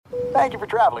Thank you for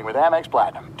traveling with Amex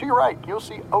Platinum. To your right, you'll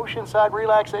see oceanside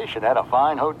relaxation at a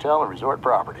fine hotel and resort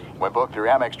property. When booked through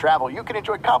Amex Travel, you can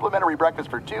enjoy complimentary breakfast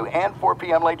for 2 and 4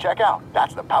 p.m. late checkout.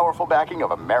 That's the powerful backing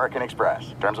of American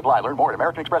Express. Terms apply. Learn more at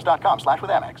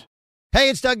americanexpress.com/withAmex. Hey,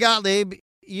 it's Doug Gottlieb.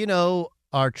 You know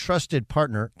our trusted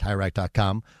partner,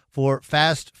 TireRack.com, for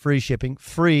fast, free shipping,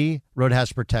 free road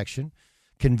hazard protection,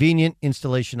 convenient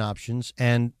installation options,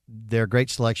 and their great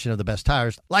selection of the best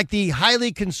tires, like the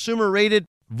highly consumer-rated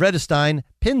Vredestein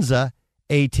Pinza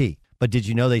AT. But did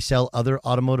you know they sell other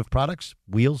automotive products?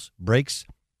 Wheels, brakes,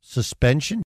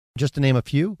 suspension, just to name a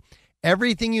few.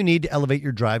 Everything you need to elevate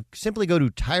your drive. Simply go to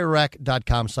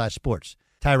TireRack.com/sports.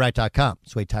 TireRack.com.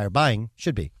 It's the way tire buying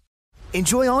should be.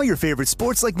 Enjoy all your favorite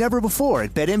sports like never before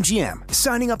at BetMGM.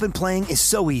 Signing up and playing is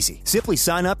so easy. Simply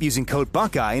sign up using code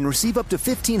Buckeye and receive up to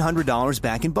 $1,500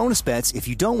 back in bonus bets if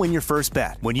you don't win your first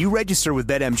bet. When you register with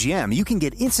BetMGM, you can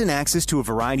get instant access to a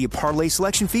variety of parlay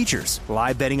selection features,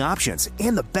 live betting options,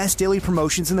 and the best daily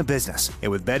promotions in the business.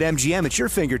 And with BetMGM at your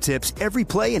fingertips, every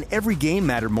play and every game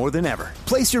matter more than ever.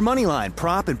 Place your moneyline,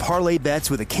 prop, and parlay bets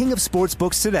with the king of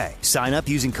sportsbooks today. Sign up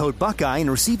using code Buckeye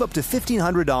and receive up to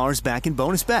 $1,500 back in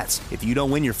bonus bets if you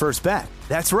don't win your first bet.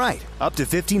 That's right, up to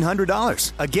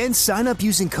 $1,500. Again, sign up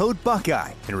using code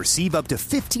Buckeye and receive up to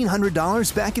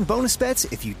 $1,500 back in bonus bets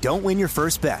if you don't win your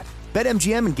first bet.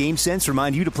 BetMGM and GameSense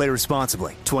remind you to play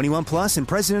responsibly. 21 plus and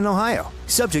present in Ohio.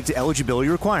 Subject to eligibility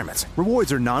requirements.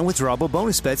 Rewards are non-withdrawable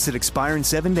bonus bets that expire in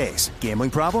 7 days. Gambling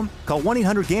problem? Call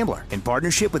 1-800-GAMBLER in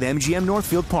partnership with MGM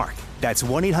Northfield Park. That's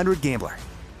 1-800-GAMBLER.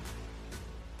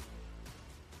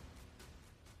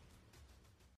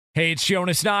 Hey, it's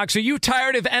Jonas Knox. Are you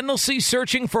tired of endlessly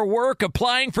searching for work,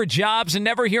 applying for jobs, and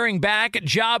never hearing back?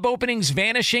 Job openings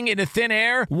vanishing into thin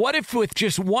air? What if with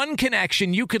just one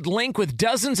connection, you could link with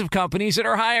dozens of companies that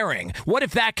are hiring? What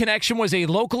if that connection was a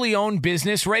locally owned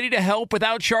business ready to help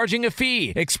without charging a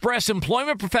fee? Express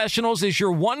Employment Professionals is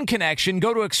your one connection.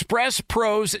 Go to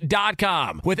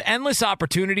expresspros.com. With endless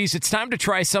opportunities, it's time to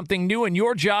try something new in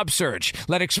your job search.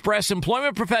 Let Express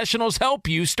Employment Professionals help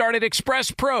you. Start at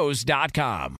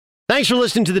expresspros.com. Thanks for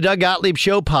listening to the Doug Gottlieb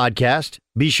Show podcast.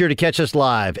 Be sure to catch us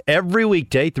live every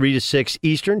weekday, 3 to 6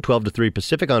 Eastern, 12 to 3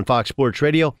 Pacific on Fox Sports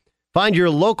Radio. Find your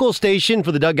local station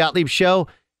for the Doug Gottlieb Show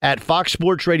at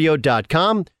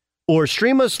foxsportsradio.com or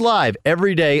stream us live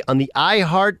every day on the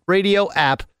iHeartRadio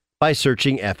app by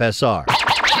searching FSR. Now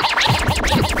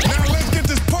let's get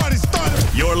this party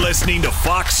started. You're listening to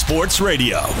Fox Sports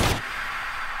Radio.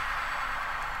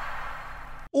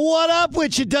 What up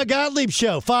with you, Doug Gottlieb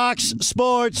Show, Fox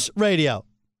Sports Radio.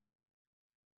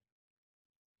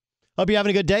 Hope you're having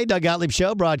a good day. Doug Gottlieb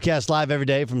Show, broadcast live every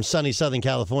day from sunny Southern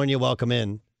California. Welcome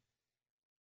in.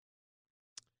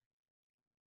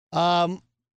 It's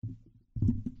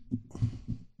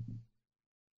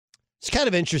kind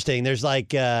of interesting. There's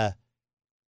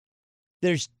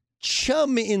there's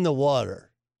chum in the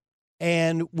water,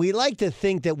 and we like to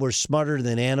think that we're smarter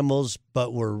than animals,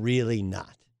 but we're really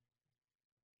not.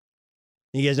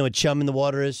 You guys know what chum in the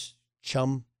water is?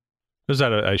 Chum. Is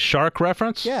that a shark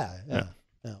reference? Yeah.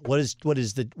 What is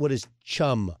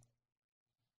chum?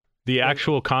 The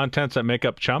actual contents that make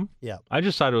up chum? Yeah. I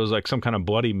just thought it was like some kind of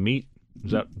bloody meat.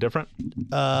 Is that different?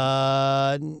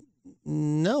 No,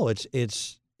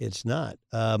 it's not.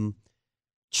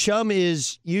 Chum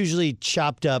is usually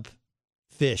chopped up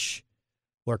fish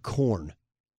or corn.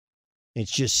 It's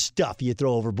just stuff you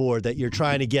throw overboard that you're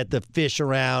trying to get the fish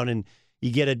around, and you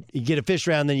get a fish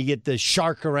around, then you get the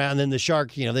shark around, then the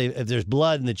shark, if there's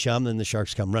blood in the chum, then the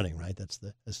sharks come running, right? That's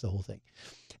the whole thing.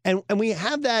 And we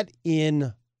have that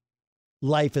in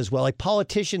life as well. Like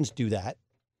politicians do that,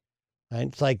 right?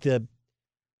 It's like the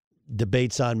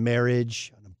debates on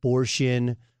marriage, on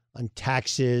abortion, on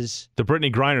taxes. The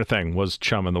Brittany Griner thing was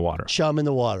chum in the water. Chum in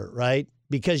the water, right?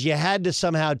 Because you had to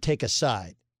somehow take a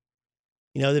side.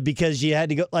 Because you had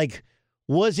to go, like,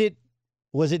 was it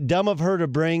dumb of her to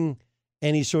bring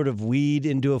any sort of weed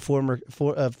into a foreign?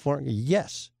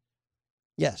 Yes.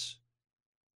 Is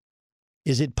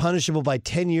it punishable by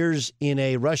 10 years in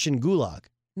a Russian gulag?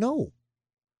 No.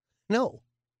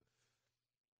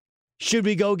 Should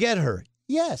we go get her?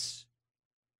 Yes.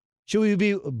 Should we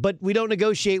be? But we don't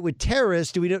negotiate with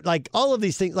terrorists. Do we? Like all of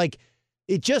these things. Like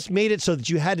it just made it so that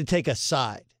you had to take a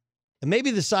side, and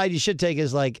maybe the side you should take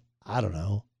is like, I don't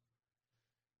know.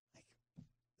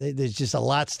 There's just a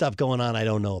lot of stuff going on I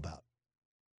don't know about.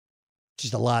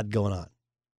 Just a lot going on.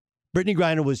 Brittany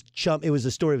Griner was chum. It was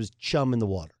a story. It was chum in the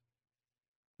water.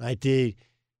 Right? You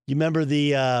remember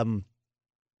the?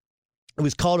 It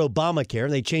was called Obamacare,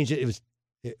 and they changed it.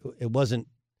 It wasn't.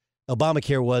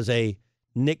 Obamacare was a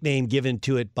nickname given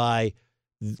to it by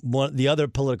the other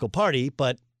political party,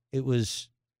 but it was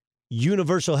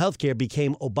universal health care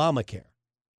became Obamacare.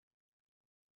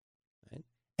 Right?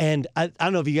 And I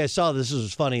don't know if you guys saw this. This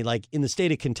was funny. Like in the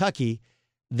state of Kentucky,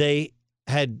 they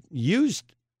had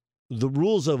used the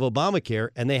rules of Obamacare,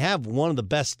 and they have one of the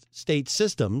best state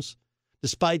systems,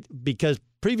 because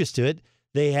previous to it,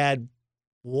 they had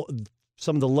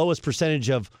some of the lowest percentage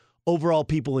of overall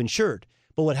people insured.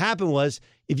 But what happened was,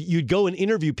 if you'd go and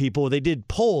interview people, they did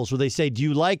polls where they say, do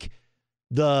you like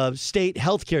the state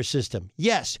healthcare system?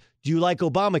 Yes. Do you like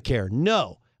Obamacare?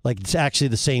 No. Like, it's actually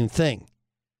the same thing.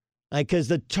 Because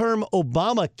the term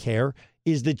Obamacare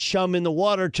is the chum in the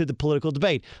water to the political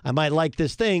debate. I might like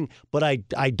this thing, but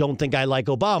I don't think I like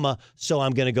Obama, so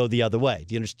I'm going to go the other way.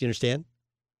 Do you understand?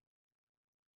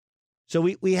 So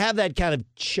we have that kind of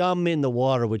chum in the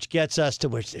water, which gets us to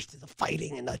where there's the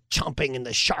fighting and the chomping and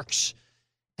the sharks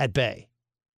at bay,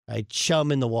 right?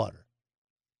 Chum in the water.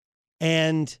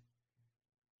 And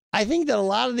I think that a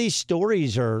lot of these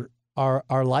stories are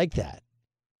like that,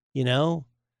 you know?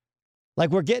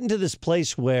 Like we're getting to this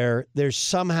place where there's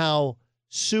somehow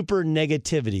super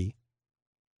negativity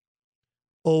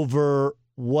over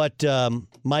what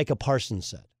Micah Parsons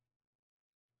said.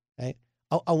 Okay?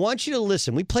 I want you to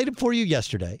listen. We played it for you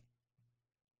yesterday.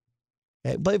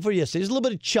 Okay? Played it for you yesterday. There's a little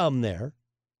bit of chum there.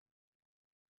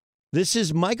 This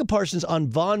is Micah Parsons on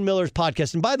Von Miller's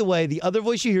podcast. And by the way, the other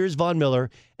voice you hear is Von Miller.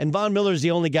 And Von Miller is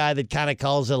the only guy that kind of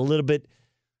calls it a little bit,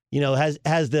 has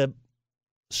the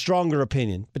stronger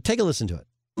opinion. But take a listen to it.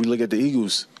 We look at the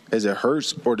Eagles, as it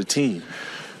hurts or the team.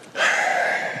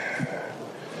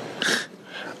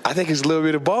 I think it's a little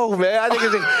bit of both, man. I think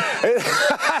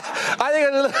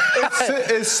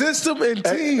it's system and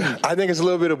team. I think it's a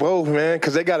little bit of both, man,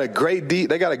 because they got a great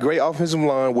offensive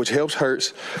line, which helps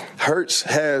Hurts. Hurts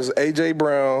has A.J.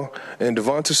 Brown and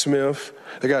Devonta Smith.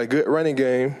 They got a good running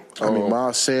game.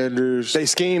 Miles Sanders. They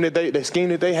scheme that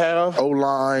they have.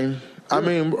 O-line. Yeah. I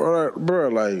mean,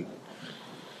 bro,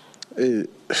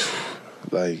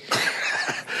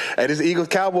 Hey, this Eagle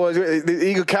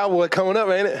Cowboy coming up,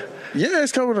 ain't it? Yeah,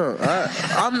 it's coming up.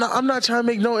 I'm not trying to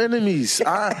make no enemies.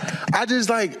 I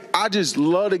just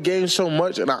love the game so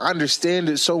much, and I understand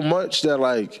it so much that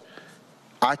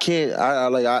I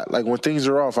can't. When things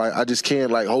are off, I just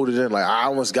can't hold it in. I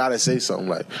almost gotta say something.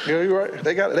 Yeah, you're right.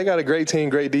 They got a great team,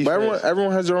 great defense. But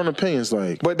everyone has their own opinions.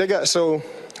 But they got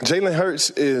Jalen Hurts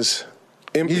is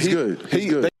he's good. He's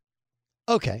good.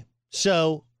 Okay,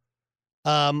 so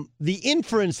the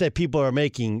inference that people are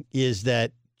is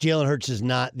that Jalen Hurts is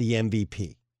not the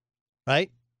MVP,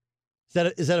 right?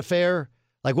 Is that a fair?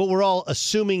 What we're all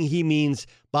assuming he means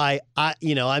by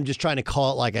I'm just trying to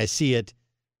call it like I see it.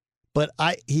 But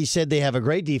he said they have a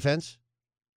great defense,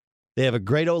 they have a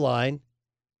great O-line,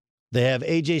 they have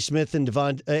A.J. Brown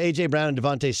and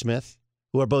Devontae Smith,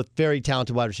 who are both very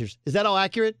talented wide receivers. Is that all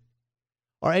accurate?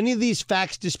 Are any of these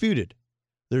facts disputed?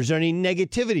 Is there any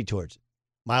negativity towards it?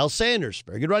 Miles Sanders,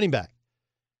 very good running back.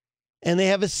 And they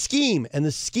have a scheme, and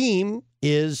the scheme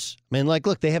is,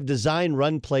 look, they have design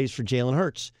run plays for Jalen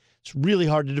Hurts. It's really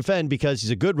hard to defend because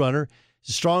he's a good runner. He's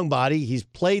a strong body. He's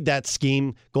played that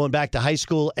scheme going back to high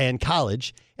school and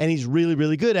college, and he's really,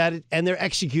 really good at it, and they're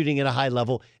executing at a high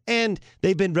level, and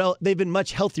they've been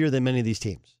much healthier than many of these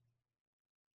teams.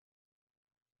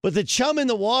 But the chum in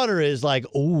the water is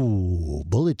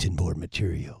bulletin board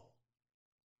material.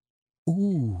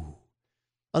 Ooh.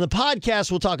 On the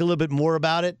podcast, we'll talk a little bit more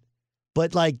about it,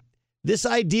 but this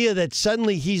idea that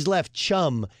suddenly he's left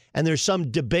chum and there's some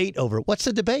debate over it. What's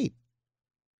the debate?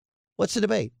 What's the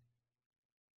debate?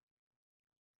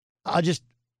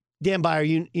 Dan Beyer,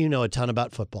 you know a ton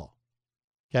about football,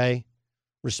 okay?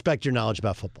 Respect your knowledge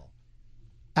about football.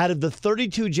 Out of the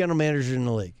 32 general managers in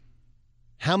the league,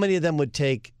 how many of them would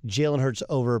take Jalen Hurts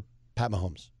over Pat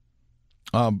Mahomes?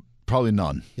 Probably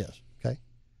none. Yes, okay.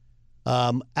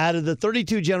 Out of the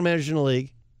 32 general managers in the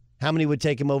league, how many would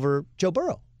take him over Joe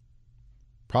Burrow?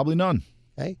 Probably none.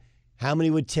 Okay. How many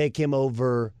would take him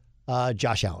over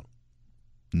Josh Allen?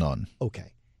 None.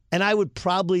 Okay. And I would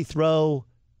probably throw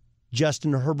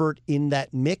Justin Herbert in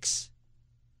that mix,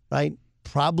 right?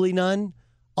 Probably none.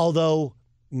 Although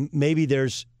maybe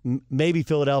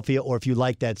Philadelphia, or if you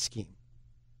like that scheme,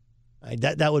 right?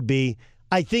 That would be.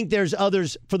 I think there's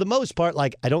others for the most part.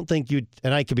 I don't think you,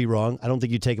 and I could be wrong. I don't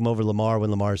think you take him over Lamar when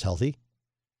Lamar is healthy,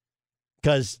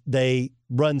 because they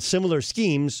run similar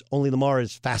schemes. Only Lamar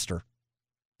is faster,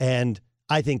 and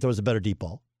I think throws a better deep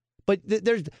ball. But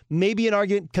there's maybe an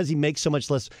argument because he makes so much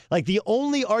less. The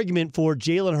only argument for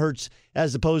Jalen Hurts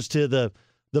as opposed to the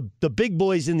big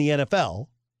boys in the NFL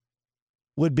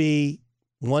would be,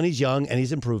 one, he's young and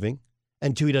he's improving,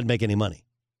 and two, he doesn't make any money,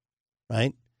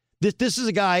 right? This is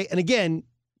a guy, and again,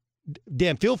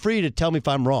 Dan, feel free to tell me if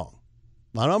I'm wrong.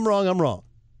 When I'm wrong, I'm wrong.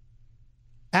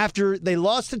 After they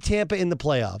lost to Tampa in the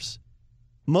playoffs,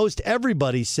 most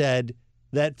everybody said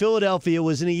that Philadelphia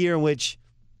was in a year in which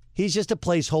he's just a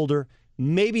placeholder.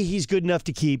 Maybe he's good enough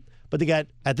to keep, but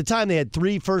at the time they had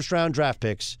 3 first-round draft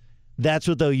picks. That's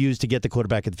what they'll use to get the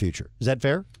quarterback of the future. Is that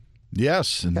fair?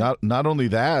 Yes, and not only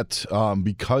that,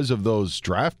 because of those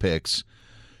draft picks,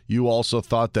 you also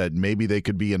thought that maybe they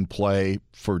could be in play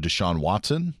for Deshaun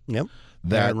Watson. Yep.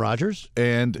 Aaron Rodgers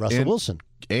and Russell Wilson.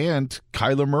 And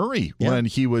Kyler Murray when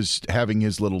he was having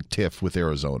his little tiff with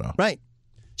Arizona. Right.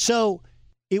 So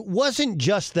it wasn't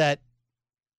just that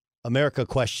America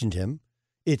questioned him.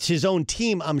 It's his own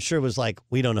team, I'm sure, was like,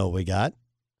 we don't know what we got.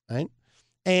 Right.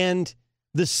 And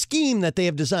the scheme that they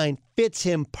have designed fits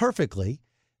him perfectly.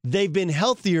 They've been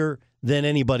healthier than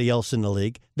anybody else in the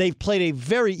league. They've played a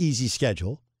very easy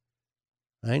schedule.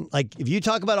 Right? Like, if you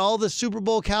talk about all the Super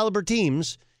Bowl caliber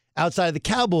teams outside of the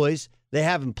Cowboys, they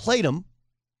haven't played them.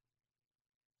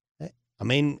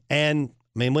 When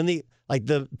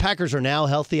the Packers are now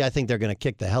healthy, I think they're going to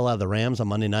kick the hell out of the Rams on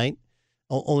Monday night.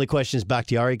 Only question is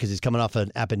Bakhtiari because he's coming off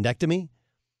an appendectomy.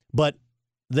 But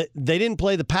they didn't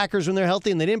play the Packers when they're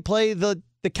healthy, and they didn't play the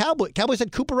Cowboys. Cowboys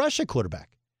had Cooper Rush at quarterback.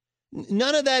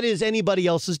 None of that is anybody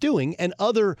else's doing, and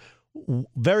other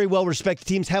very well-respected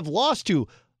teams have lost to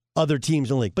other teams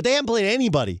in the league. But they haven't played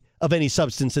anybody of any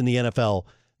substance in the NFL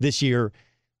this year.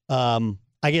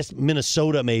 I guess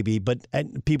Minnesota maybe, but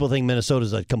people think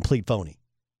Minnesota's a complete phony.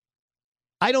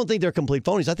 I don't think they're complete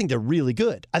phonies. I think they're really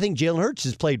good. I think Jalen Hurts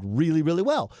has played really, really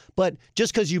well. But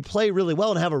just because you play really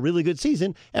well and have a really good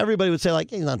season, everybody would say, like,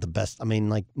 he's not the best. I mean,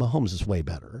 like, Mahomes is way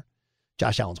better.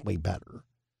 Josh Allen's way better.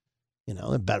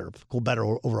 They're better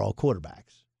overall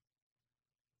quarterbacks.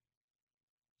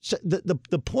 So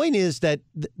the point is that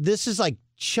this is like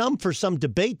chum for some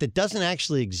debate that doesn't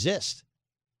actually exist.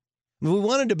 If we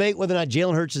want to debate whether or not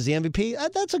Jalen Hurts is the MVP,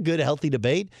 that's a good, healthy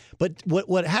debate. But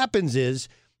what happens is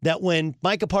that when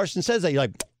Micah Parsons says that, you're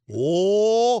like,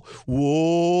 whoa.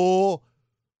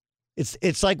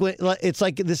 It's like we're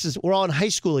all in high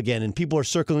school again, and people are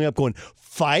circling up, going,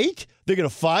 fight. They're gonna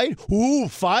fight. Ooh,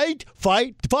 fight.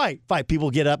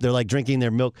 People get up. They're like drinking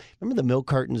their milk. Remember the milk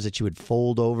cartons that you would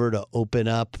fold over to open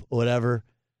up, whatever.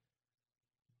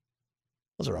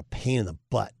 Those are a pain in the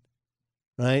butt,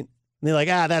 right? And they're like,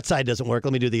 that side doesn't work.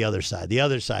 Let me do the other side. The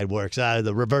other side works.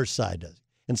 The reverse side does.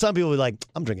 And some people will be like,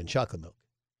 I'm drinking chocolate milk.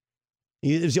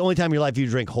 It's the only time in your life you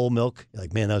drink whole milk. You're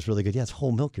like, man, that was really good. Yeah, it's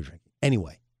whole milk you're drinking.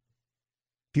 Anyway.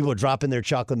 People are dropping their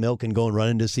chocolate milk and going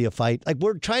running to see a fight. Like,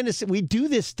 we're trying to we do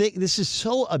this thing. This is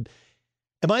so.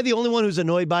 Am I the only one who's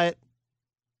annoyed by it?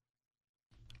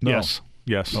 No.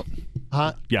 Yes. Oh.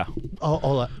 Huh? Yeah. Oh,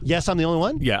 hold on. Yes, I'm the only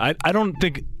one? Yeah, I don't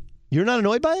think. You're not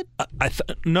annoyed by it?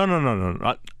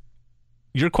 No.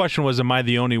 Your question was, am I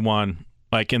the only one?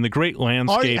 Like, in the great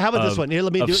landscape how about this one? Here,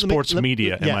 of sports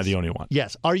media, am I the only one?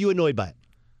 Yes. Are you annoyed by it?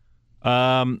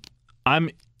 I'm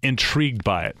intrigued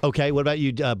by it. Okay. What about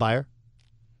you, Beyer?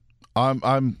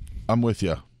 I'm with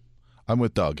you. I'm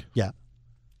with Doug. Yeah.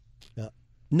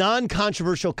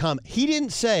 Non-controversial comment. He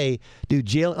didn't say, dude,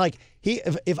 Jalen, like,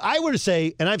 if I were to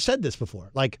say, and I've said this before,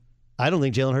 like, I don't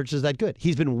think Jalen Hurts is that good.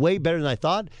 He's been way better than I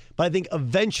thought, but I think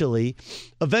eventually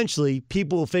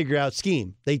people will figure out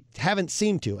scheme. They haven't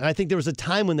seemed to, and I think there was a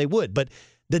time when they would, but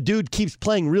the dude keeps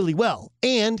playing really well.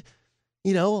 And,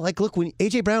 look, when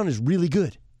A.J. Brown is really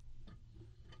good,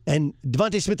 and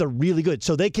Devontae Smith are really good,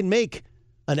 so they can make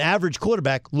an average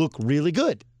quarterback look really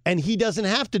good. And he doesn't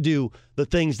have to do the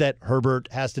things that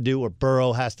Herbert has to do or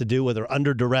Burrow has to do, whether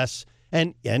under duress.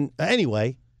 And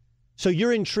anyway, so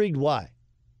you're intrigued why?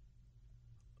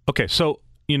 Okay, so,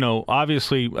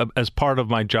 obviously, as part of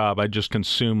my job, I just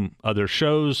consume other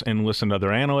shows and listen to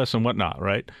other analysts and whatnot,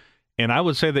 right? And I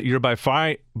would say that you're by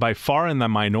far in the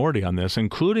minority on this,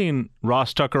 including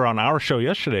Ross Tucker on our show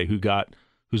yesterday,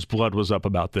 whose blood was up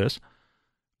about this.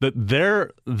 That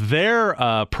their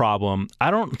problem,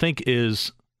 I don't think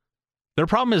is. Their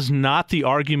problem is not the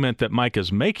argument that Mike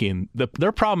is making.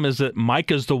 Their problem is that Mike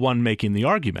is the one making the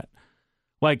argument.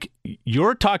 Like,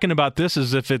 you're talking about this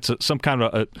as if it's some kind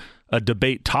of a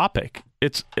debate topic.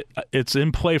 It's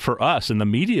in play for us in the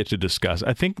media to discuss.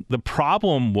 I think the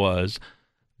problem was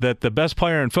that the best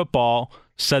player in football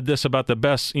said this about the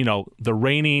best, the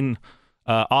reigning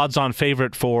odds-on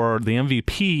favorite for the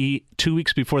MVP 2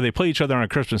 weeks before they play each other on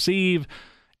Christmas Eve.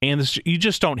 And you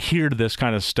just don't hear this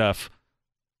kind of stuff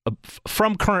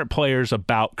from current players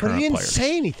about current players. But he didn't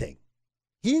say anything.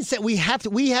 He didn't say we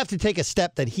have to take a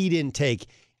step that he didn't take,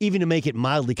 even to make it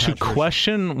mildly controversial. To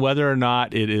question whether or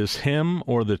not it is him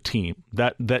or the team.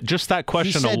 That just that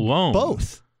question he said alone.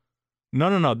 Both.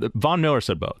 No. Von Miller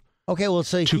said both. Okay, well,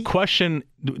 so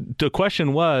the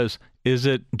question was, is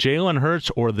it Jalen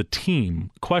Hurts or the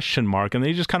team? Question mark. And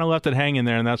they just kind of left it hanging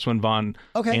there, and that's when Vaughn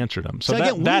answered him. So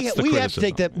again, that's the we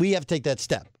criticism. We have to take that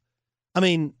step. I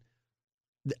mean,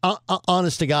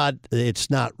 honest to God, it's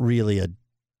not really a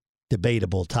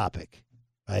debatable topic,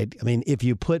 right? I mean, if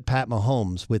you put Pat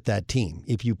Mahomes with that team,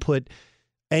 if you put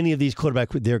any of these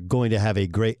quarterbacks, they're going to have a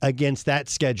great, against that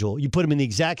schedule, you put them in the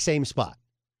exact same spot.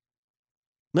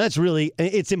 That's really,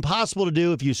 it's impossible to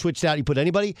do if you switched out, you put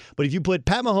anybody, but if you put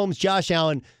Pat Mahomes, Josh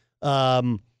Allen,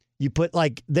 you put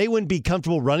they wouldn't be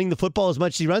comfortable running the football as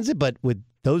much as he runs it, but with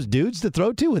those dudes to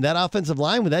throw to and that offensive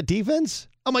line with that defense,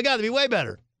 oh my God, they'd be way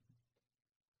better.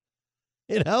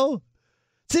 You know?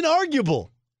 It's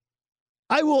inarguable.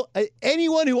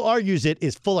 Anyone who argues it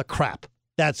is full of crap.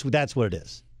 That's what it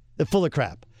is. They're full of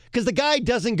crap. Because the guy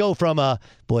doesn't go from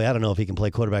boy, I don't know if he can play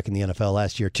quarterback in the NFL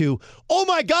last year, to, oh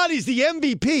my God, he's the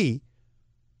MVP,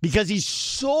 because he's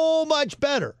so much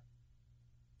better.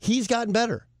 He's gotten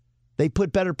better. They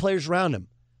put better players around him.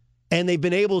 And they've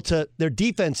been able to, their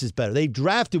defense is better. They've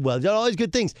drafted well. They've done all these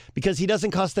good things because he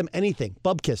doesn't cost them anything.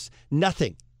 Bubkiss,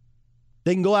 nothing.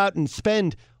 They can go out and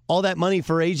spend all that money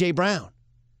for A.J. Brown.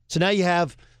 So now you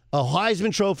have a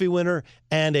Heisman Trophy winner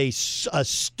and a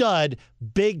stud,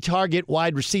 big target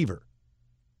wide receiver.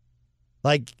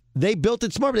 They built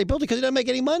it smart, but they built it because he doesn't make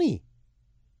any money.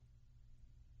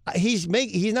 He's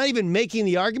not even making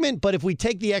the argument, but if we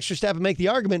take the extra step and make the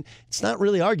argument, it's not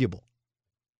really arguable.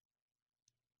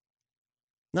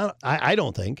 No, I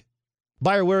don't think.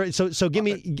 Byer, so give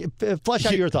me, flesh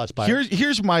out your thoughts, Byer.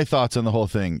 Here's my thoughts on the whole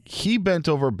thing. He bent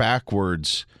over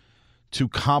backwards to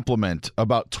complement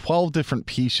about 12 different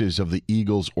pieces of the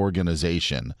Eagles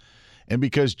organization. And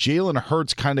because Jalen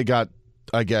Hurts kind of got,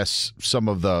 I guess, some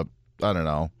of the, I don't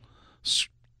know,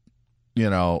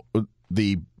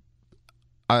 the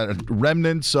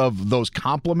remnants of those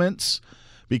compliments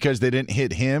because they didn't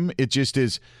hit him, it just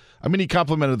is, I mean, he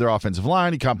complimented their offensive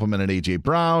line. He complimented A.J.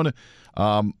 Brown.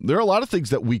 There are a lot of things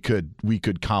that we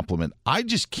could compliment. I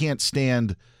just can't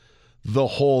stand the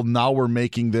whole, now we're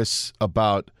making this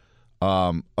about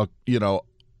the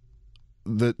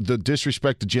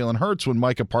disrespect to Jalen Hurts when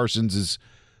Micah Parsons is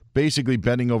basically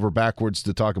bending over backwards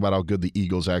to talk about how good the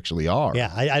Eagles actually are.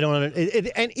 Yeah, I don't.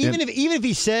 And even if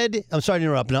he said, I'm sorry to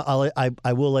interrupt, and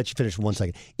I will let you finish for 1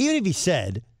 second. Even if he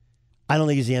said, I don't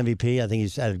think he's the MVP. I think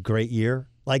he's had a great year.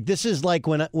 This is like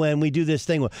when we do this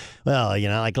thing, like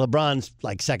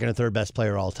LeBron's second or third best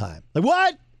player of all time.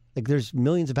 What? There's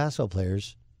millions of basketball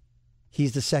players.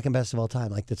 He's the second best of all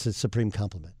time. That's a supreme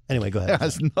compliment. Anyway, go ahead.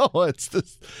 Yes, no, it's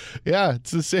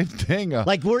the same thing.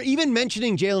 We're even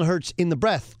mentioning Jalen Hurts in the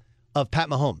breath of Pat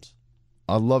Mahomes.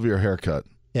 I love your haircut.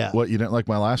 Yeah. What, you didn't like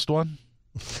my last one?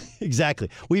 Exactly.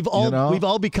 We've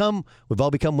all become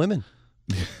women.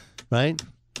 Right?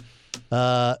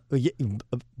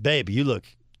 Babe, you look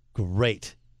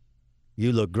great.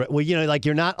 You look great. Well,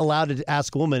 you're not allowed to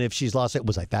ask a woman if she's lost it.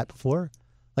 Was I fat before?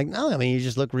 No, I mean, you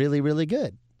just look really, really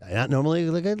good. I not normally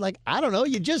look good. I don't know.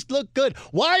 You just look good.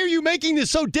 Why are you making this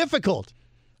so difficult?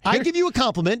 I give you a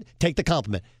compliment. Take the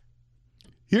compliment.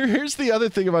 Here's the other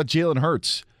thing about Jalen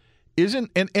Hurts.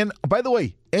 And by the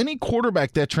way, any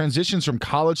quarterback that transitions from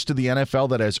college to the NFL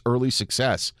that has early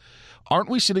success, aren't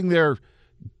we sitting there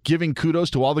giving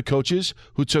kudos to all the coaches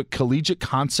who took collegiate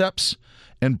concepts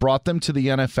and brought them to the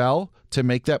NFL to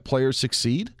make that player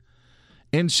succeed?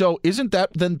 And so isn't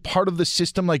that then part of the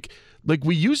system? Like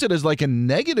we use it as a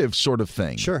negative sort of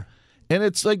thing. Sure. And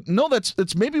it's no,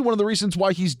 that's maybe one of the reasons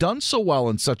why he's done so well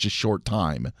in such a short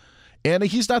time. And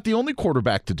he's not the only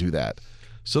quarterback to do that.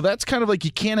 So that's kind of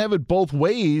you can't have it both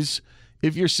ways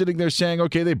if you're sitting there saying,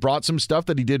 okay, they brought some stuff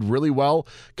that he did really well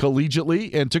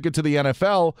collegiately and took it to the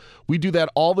NFL. We do that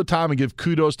all the time and give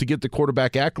kudos to get the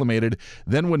quarterback acclimated.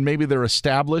 Then when maybe they're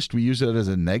established, we use it as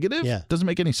a negative? Yeah. Doesn't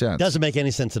make any sense. Doesn't make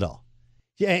any sense at all.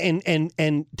 Yeah,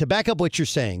 and to back up what you're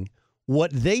saying,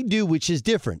 what they do, which is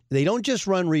different, they don't just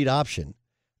run read option.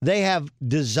 They have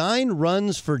design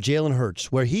runs for Jalen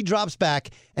Hurts where he drops back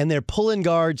and they're pulling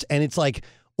guards, and it's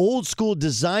old school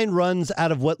design runs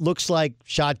out of what looks like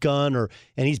shotgun,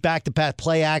 and he's back to pass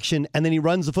play action, and then he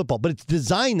runs the football. But it's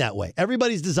designed that way.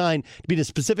 Everybody's designed to be in a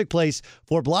specific place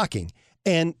for blocking.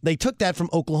 And they took that from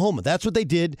Oklahoma. That's what they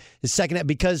did the second half,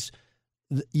 because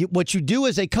what you do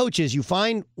as a coach is you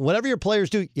find whatever your players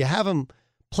do, you have them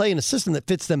play in a system that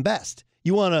fits them best.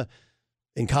 You want to,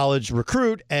 in college,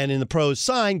 recruit, and in the pros,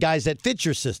 sign guys that fit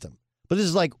your system. But this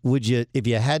is if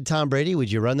you had Tom Brady, would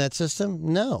you run that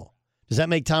system? No. Does that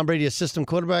make Tom Brady a system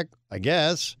quarterback? I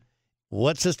guess.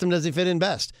 What system does he fit in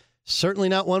best? Certainly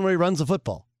not one where he runs the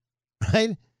football,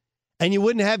 right? And you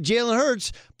wouldn't have Jalen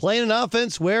Hurts playing an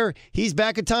offense where he's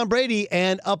back at Tom Brady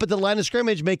and up at the line of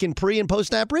scrimmage making pre- and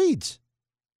post-snap reads.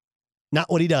 Not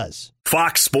what he does.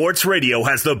 Fox Sports Radio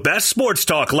has the best sports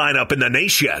talk lineup in the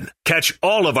nation. Catch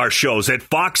all of our shows at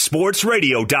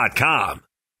foxsportsradio.com.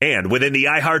 And within the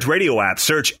iHeartRadio app,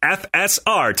 search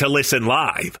FSR to listen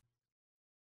live.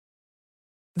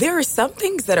 There are some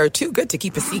things that are too good to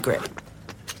keep a secret.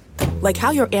 Like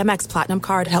how your Amex Platinum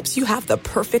card helps you have the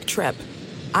perfect trip.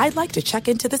 I'd like to check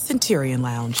into the Centurion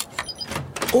Lounge.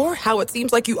 Or how it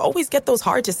seems like you always get those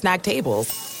hard-to-snag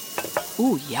tables.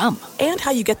 Ooh, yum. And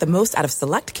how you get the most out of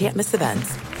select can't-miss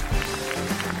events.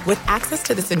 With access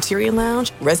to the Centurion Lounge,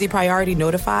 Resi Priority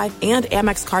Notified, and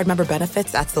Amex card member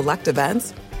benefits at select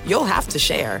events, you'll have to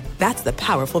share. That's the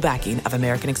powerful backing of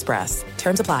American Express.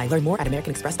 Terms apply. Learn more at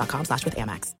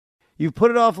americanexpress.com/withAmex. You've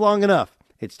put it off long enough.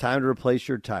 It's time to replace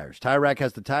your tires. Tire Rack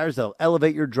has the tires that'll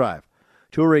elevate your drive.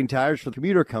 Touring tires for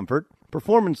commuter comfort,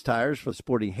 performance tires for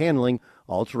sporty handling,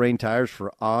 all-terrain tires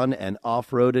for on- and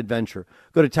off-road adventure.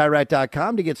 Go to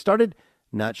TireRack.com to get started.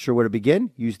 Not sure where to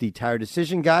begin? Use the Tire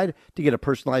Decision Guide to get a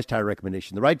personalized tire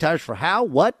recommendation. The right tires for how,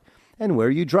 what, and where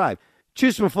you drive.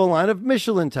 Choose from a full line of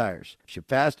Michelin tires. Ship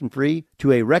fast and free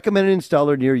to a recommended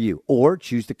installer near you. Or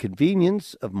choose the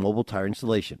convenience of mobile tire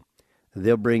installation.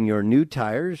 They'll bring your new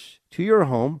tires to your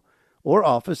home or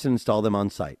office and install them on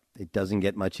site. It doesn't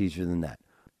get much easier than that.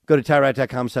 Go to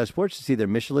TireRack.com/sports to see their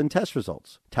Michelin test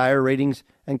results, tire ratings,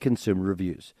 and consumer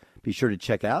reviews. Be sure to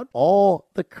check out all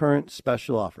the current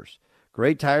special offers.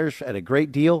 Great tires at a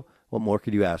great deal. What more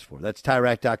could you ask for? That's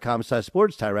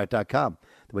TireRack.com/sports, TireRack.com,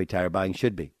 the way tire buying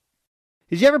should be.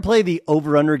 Did you ever play the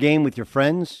over-under game with your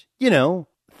friends? You know,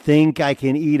 think I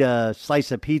can eat a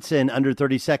slice of pizza in under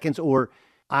 30 seconds, or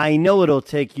I know it'll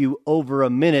take you over a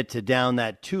minute to down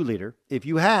that 2-liter. If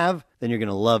you have, then you're going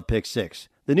to love Pick 6,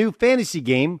 the new fantasy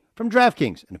game from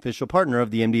DraftKings, an official partner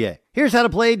of the NBA. Here's how to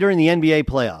play during the NBA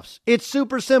playoffs. It's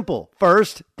super simple.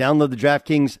 First, download the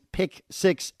DraftKings Pick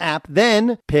 6 app,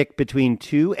 then pick between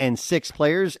 2 and 6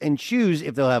 players and choose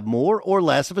if they'll have more or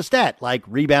less of a stat, like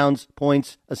rebounds,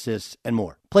 points, assists, and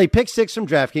more. Play Pick 6 from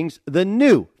DraftKings, the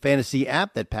new fantasy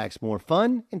app that packs more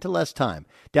fun into less time.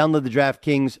 Download the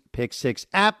DraftKings Pick 6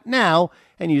 app now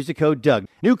and use the code Doug.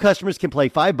 New customers can play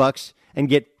 $5 and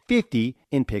get 50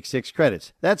 in Pick 6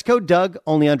 credits. That's code Doug,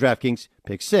 only on DraftKings.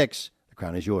 Pick 6, the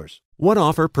crown is yours. One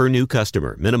offer per new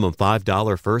customer. Minimum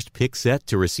 $5 first pick set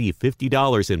to receive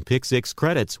 $50 in Pick 6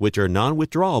 credits, which are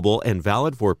non-withdrawable and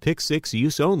valid for Pick 6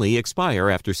 use only. Expire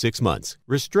after 6 months.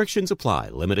 Restrictions apply.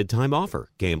 Limited time offer.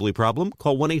 Gambling problem?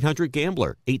 Call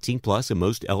 1-800-GAMBLER. 18 plus in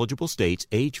most eligible states.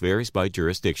 Age varies by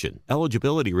jurisdiction.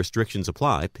 Eligibility restrictions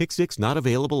apply. Pick 6 not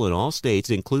available in all states,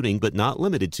 including but not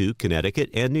limited to Connecticut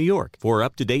and New York. For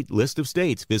up-to-date list of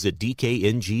states, visit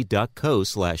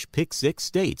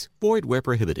dkng.co/pick6states. Void where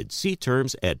prohibited. See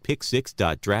terms at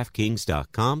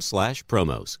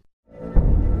pick6.draftkings.com/promos.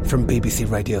 From BBC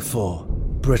Radio 4,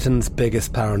 Britain's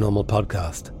biggest paranormal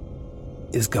podcast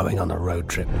is going on a road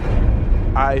trip.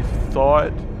 I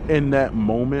thought in that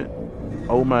moment,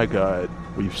 oh my God,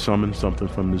 we've summoned something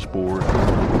from this board.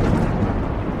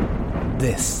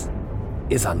 This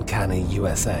is Uncanny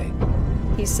USA.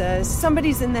 He says,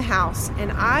 somebody's in the house,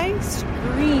 and I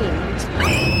screamed.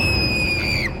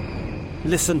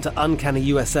 Listen to Uncanny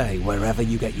USA wherever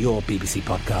you get your BBC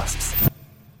podcasts,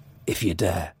 if you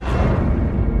dare.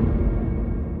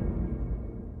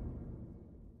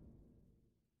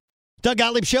 Doug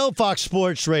Gottlieb Show, Fox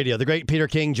Sports Radio. The great Peter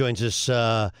King joins us,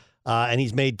 and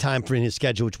he's made time for in his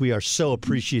schedule, which we are so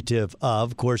appreciative of.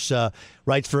 Of course,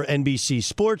 writes for NBC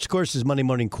Sports. Of course, his Monday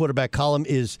morning quarterback column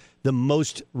is the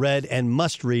most read and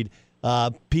must-read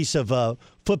piece of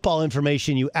football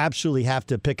information you absolutely have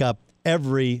to pick up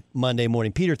every Monday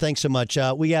morning. Peter, thanks so much.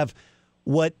 We have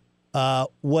what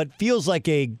feels like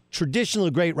a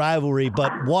traditional great rivalry,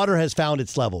 but water has found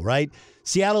its level, right?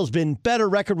 Seattle's been better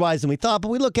record-wise than we thought, but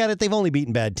we look at it, they've only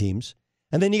beaten bad teams.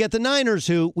 And then you got the Niners,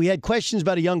 who we had questions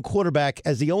about a young quarterback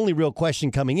as the only real question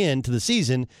coming into the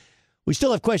season. We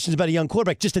still have questions about a young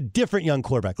quarterback, just a different young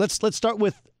quarterback. Let's start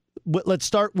with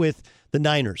the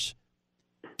Niners.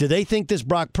 Do they think this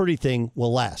Brock Purdy thing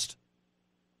will last?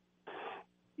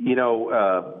 You know,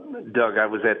 Doug, I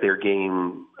was at their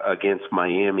game against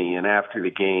Miami, and after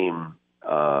the game,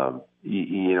 Kyle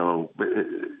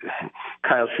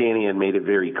Shanahan made it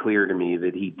very clear to me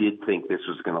that he did think this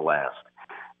was going to last.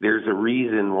 There's a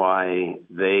reason why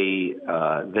they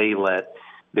let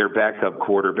their backup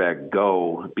quarterback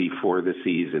go before the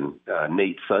season,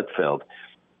 Nate Sudfeld,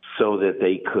 so that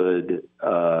they could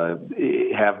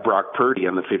have Brock Purdy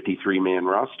on the 53-man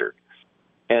roster.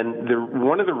 And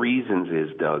one of the reasons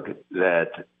is, Doug,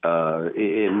 that,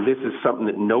 and this is something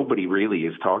that nobody really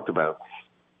has talked about,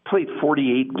 played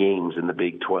 48 games in the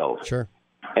Big 12. Sure.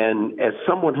 And as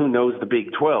someone who knows the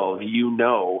Big 12, you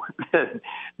know that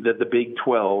the Big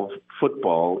 12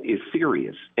 football is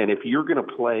serious. And if you're going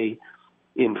to play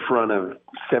in front of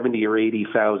 70 or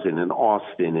 80,000 in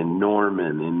Austin and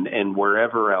Norman and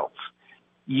wherever else,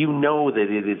 you know that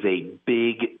it is a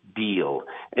big deal.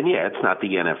 And yeah, it's not the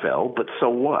NFL, but so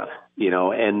what?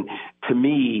 And to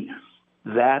me,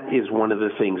 that is one of the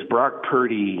things. Brock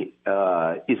Purdy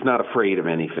is not afraid of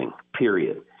anything,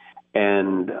 period.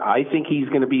 And I think he's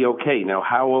going to be okay. Now,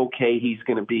 how okay he's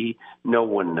going to be, no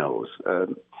one knows.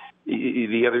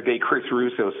 The other day, Chris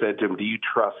Russo said to him, do you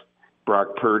trust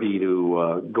Brock Purdy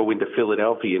to go into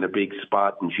Philadelphia in a big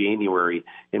spot in January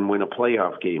and win a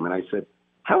playoff game? And I said,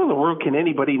 how in the world can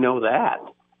anybody know that?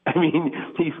 I mean,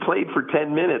 he's played for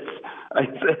 10 minutes. I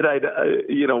said,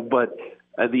 but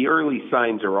the early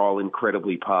signs are all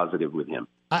incredibly positive with him.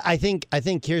 I think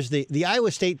here's the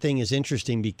Iowa State thing is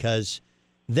interesting because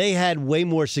they had way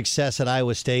more success at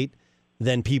Iowa State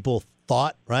than people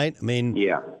thought, right? I mean,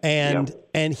 yeah. And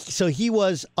so he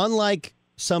was, unlike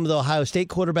some of the Ohio State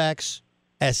quarterbacks,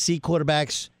 SC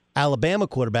quarterbacks, Alabama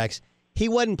quarterbacks, he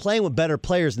wasn't playing with better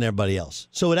players than everybody else.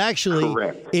 So it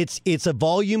actually, it's a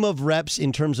volume of reps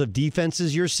in terms of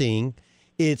defenses you're seeing.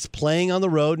 It's playing on the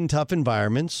road in tough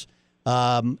environments.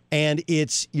 And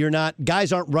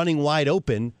guys aren't running wide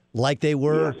open like they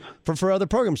were for other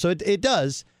programs. So it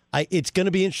does. It's going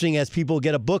to be interesting as people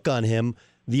get a book on him,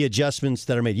 the adjustments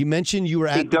that are made. You mentioned you were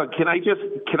at. Hey, Doug, can I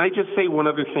just say one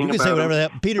other thing? You can say whatever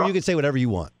Peter. You can say whatever you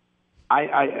want.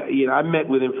 I met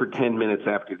with him for 10 minutes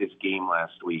after this game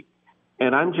last week,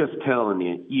 and I'm just telling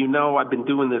you. I've been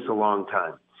doing this a long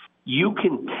time. You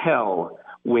can tell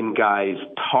when guys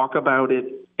talk about it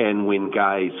and when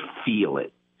guys feel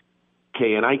it.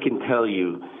 Okay, and I can tell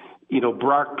you,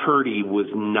 Brock Purdy was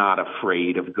not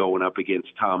afraid of going up against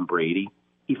Tom Brady.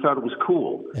 He thought it was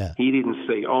cool. Yeah. He didn't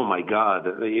say, oh, my God,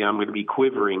 I'm going to be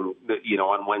quivering,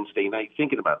 on Wednesday night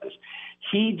thinking about this.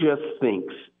 He just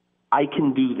thinks, I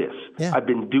can do this. Yeah. I've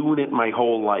been doing it my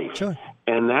whole life. Sure.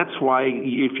 And that's why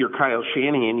if you're Kyle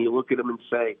Shanahan, you look at him and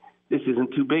say, this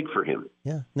isn't too big for him.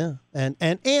 Yeah, no.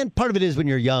 And part of it is when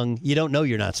you're young, you don't know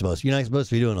you're not supposed to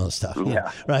be doing all this stuff.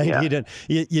 Yeah. Right? Yeah.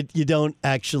 You don't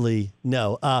actually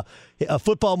know. A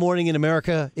Football Morning in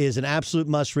America is an absolute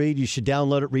must read. You should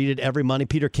download it, read it every Monday.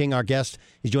 Peter King, our guest,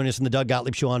 is joining us in the Doug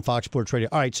Gottlieb Show on Fox Sports Radio.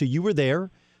 All right, so you were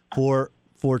there for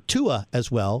Tua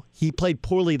as well. He played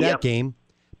poorly that game,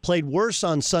 played worse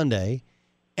on Sunday,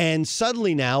 and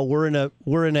suddenly now we're in a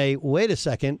wait a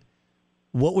second.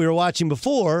 What we were watching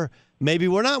before, maybe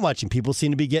we're not watching. People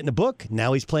seem to be getting a book.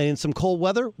 Now he's playing in some cold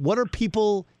weather. What are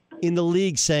people in the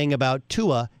league saying about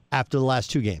Tua after the last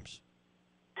two games?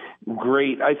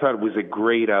 Great. I thought it was a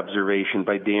great observation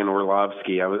by Dan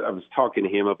Orlovsky. I was talking to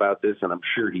him about this, and I'm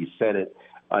sure he said it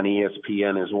on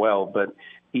ESPN as well. But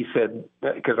he said,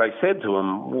 because I said to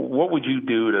him, what would you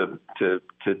do to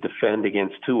defend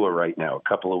against Tua right now a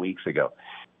couple of weeks ago?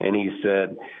 And he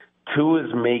said,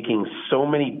 Tua's making so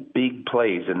many big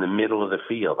plays in the middle of the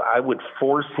field. I would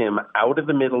force him out of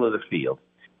the middle of the field,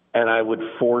 and I would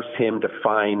force him to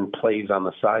find plays on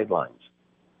the sidelines.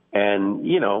 And,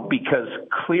 because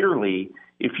clearly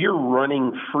if you're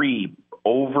running free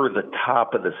over the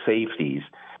top of the safeties,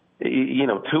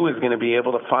 Tua's going to be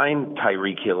able to find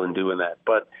Tyreek Hill in doing that.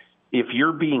 But if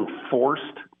you're being forced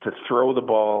to throw the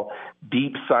ball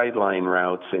deep sideline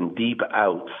routes and deep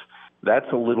outs, that's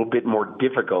a little bit more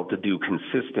difficult to do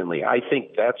consistently. I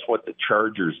think that's what the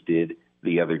Chargers did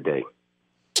the other day.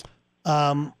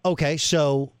 Okay,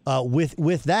 so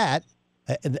with that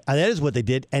is what they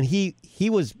did, and he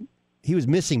was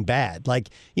missing bad. Like,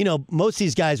 most of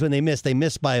these guys, when they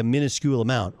miss by a minuscule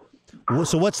amount.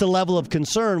 So what's the level of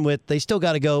concern with they still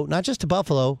got to go, not just to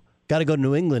Buffalo, got to go to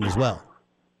New England as well?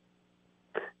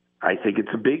 I think it's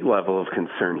a big level of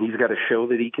concern. He's got to show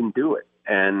that he can do it.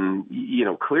 And,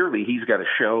 clearly he's got to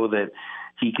show that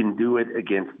he can do it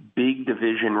against big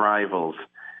division rivals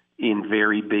in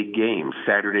very big games.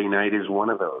 Saturday night is one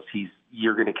of those.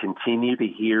 You're going to continue to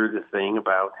hear the thing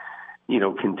about,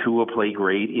 can Tua play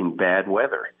great in bad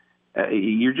weather?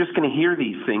 You're just going to hear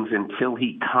these things until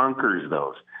he conquers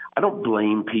those. I don't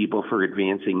blame people for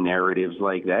advancing narratives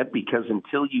like that, because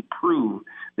until you prove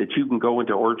that you can go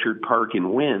into Orchard Park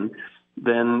and win,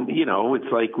 then,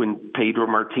 it's like when Pedro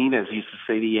Martinez used to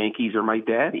say the Yankees are my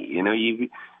daddy.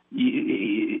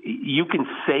 You can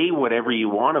say whatever you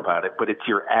want about it, but it's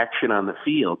your action on the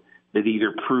field that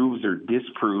either proves or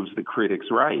disproves the critics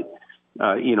right.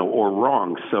 or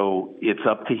wrong. So it's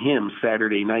up to him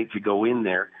Saturday night to go in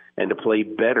there and to play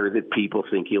better that people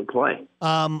think he'll play.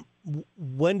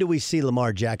 When do we see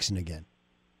Lamar Jackson again?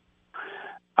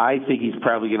 I think he's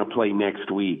probably going to play next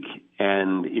week.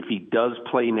 And if he does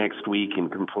play next week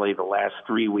and can play the last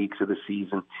 3 weeks of the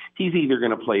season, he's either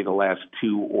going to play the last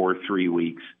 2 or 3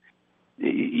 weeks.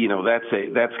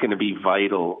 That's going to be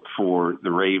vital for the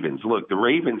Ravens. Look, the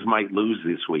Ravens might lose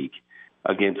this week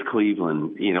against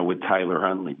Cleveland, with Tyler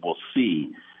Huntley. We'll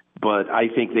see. But I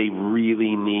think they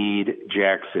really need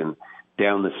Jackson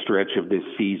down the stretch of this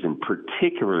season,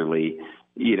 particularly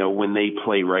when they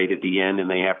play right at the end and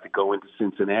they have to go into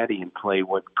Cincinnati and play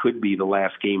what could be the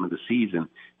last game of the season.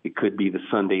 It could be the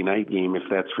Sunday night game if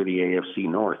that's for the AFC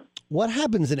North. What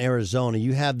happens in Arizona?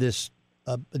 You have this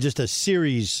just a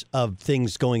series of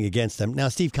things going against them. Now,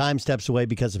 Steve Keim steps away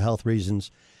because of health reasons.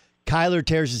 Kyler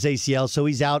tears his ACL, so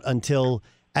he's out until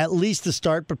at least the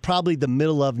start, but probably the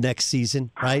middle of next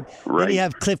season, right? Then you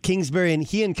have Cliff Kingsbury, and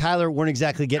he and Kyler weren't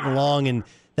exactly getting along, and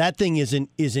that thing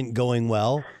isn't going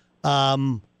well.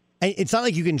 It's not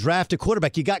like you can draft a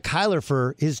quarterback. You got Kyler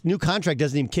for his new contract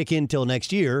doesn't even kick in until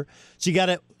next year. So you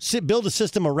got to build a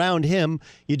system around him.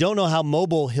 You don't know how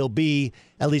mobile he'll be,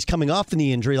 at least coming off the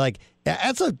knee injury. Like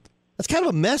that's kind of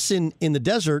a mess in the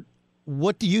desert.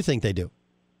 What do you think they do?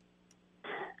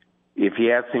 If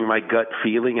you ask me my gut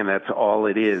feeling, and that's all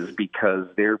it is, because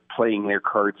they're playing their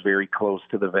cards very close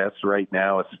to the vest right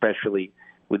now, especially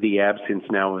with the absence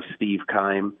now of Steve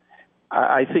Keim.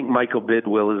 I think Michael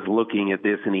Bidwill is looking at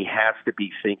this, and he has to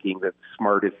be thinking that the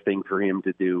smartest thing for him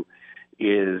to do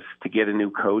is to get a new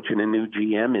coach and a new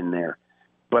GM in there.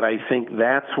 But I think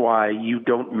that's why you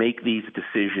don't make these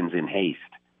decisions in haste.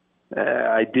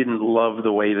 I didn't love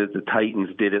the way that the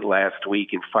Titans did it last week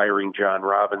in firing John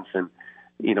Robinson,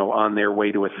 on their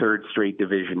way to a third straight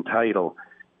division title.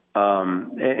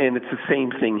 And it's the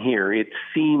same thing here. It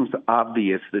seems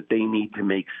obvious that they need to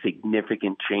make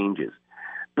significant changes.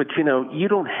 But, you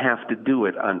don't have to do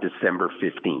it on December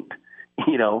 15th.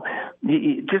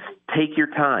 Just take your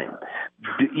time.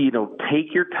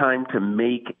 Take your time to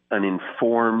make an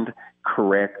informed,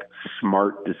 correct,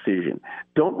 smart decision.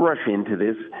 Don't rush into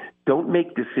this. Don't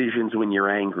make decisions when you're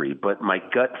angry. But my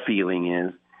gut feeling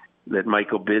is that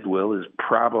Michael Bidwill is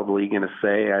probably going to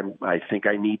say, I think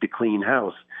I need to clean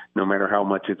house, no matter how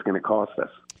much it's going to cost us.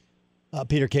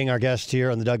 Peter King, our guest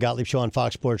here on the Doug Gottlieb Show on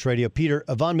Fox Sports Radio. Peter,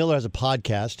 Von Miller has a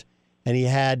podcast, and he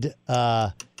had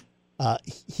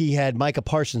Micah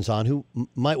Parsons on, who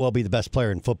might well be the best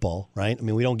player in football, right? I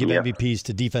mean, we don't give MVPs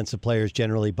to defensive players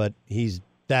generally, but he's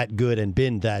that good and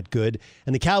been that good.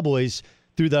 And the Cowboys,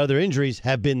 through the other injuries,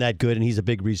 have been that good, and he's a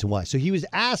big reason why. So he was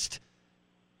asked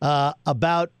about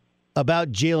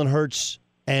Jalen Hurts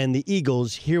and the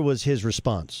Eagles. Here was his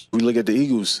response. We look at the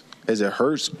Eagles as it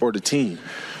Hurts or the team.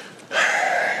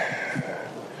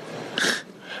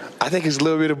 I think it's a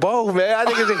little bit of both, man. I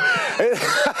think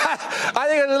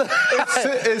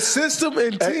it's system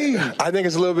and team. I think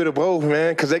it's a little bit of both,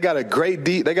 man, because they got a great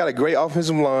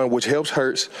offensive line, which helps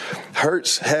Hurts.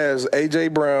 Hurts has A.J.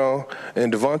 Brown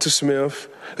and Devonta Smith.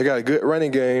 They got a good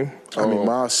running game.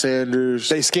 Miles Sanders.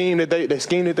 They scheme that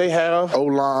they have.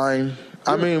 O-line.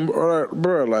 I mean,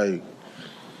 bro,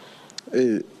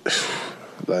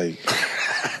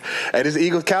 Hey, this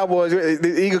Eagles Cowboys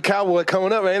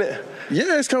coming up, ain't it?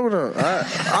 Yeah, it's coming up.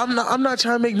 I'm not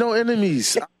trying to make no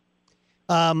enemies.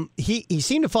 He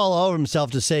seemed to fall all over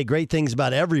himself to say great things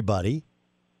about everybody.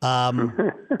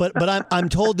 But I'm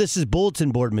told this is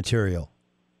bulletin board material.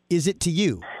 Is it to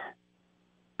you?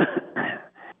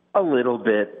 A little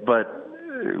bit, but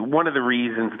one of the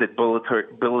reasons that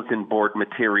bulletin board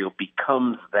material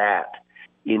becomes that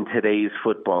in today's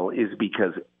football is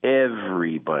because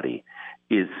everybody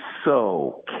is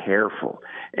so careful,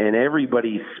 and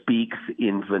everybody speaks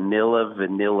in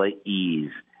vanilla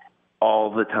ease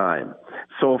all the time.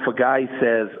 So if a guy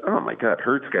says, "Oh my God,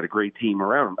 Hurts got a great team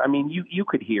around him," I mean, you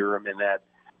could hear him in that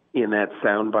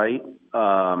soundbite.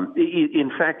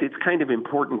 In fact, it's kind of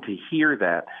important to hear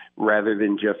that rather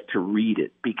than just to read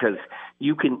it, because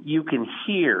you can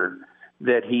hear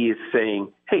that he is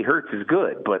saying, "Hey, Hurts is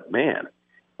good, but man,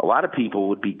 a lot of people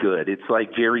would be good." It's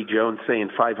like Jerry Jones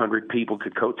saying 500 people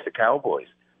could coach the Cowboys,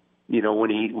 when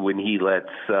he lets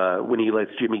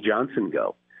Jimmy Johnson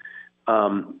go.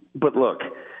 But look,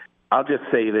 I'll just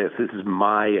say this is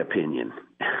my opinion,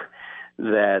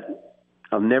 that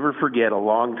I'll never forget a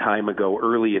long time ago,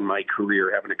 early in my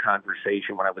career, having a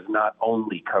conversation when I was not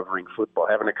only covering football,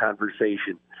 having a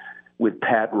conversation with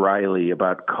Pat Riley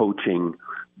about coaching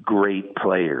great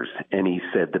players. And he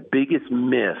said, the biggest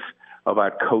myth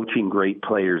about coaching great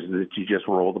players is that you just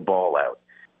roll the ball out.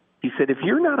 He said, if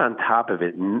you're not on top of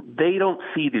it, and they don't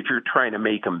see that you're trying to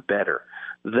make them better,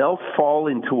 they'll fall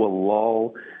into a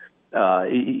lull,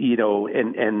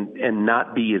 and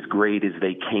not be as great as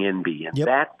they can be. And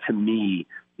that, to me,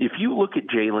 if you look at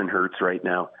Jalen Hurts right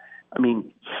now, I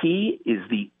mean, he is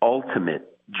the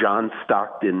ultimate John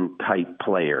Stockton type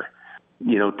player.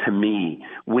 To me,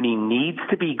 when he needs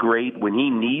to be great, when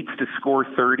he needs to score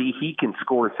 30, he can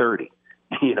score 30.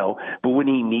 But when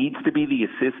he needs to be the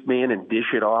assist man and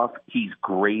dish it off, he's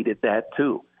great at that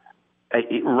too.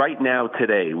 Right now,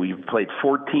 today, we've played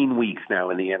 14 weeks now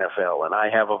in the NFL, and I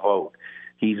have a vote.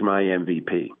 He's my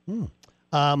MVP.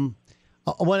 I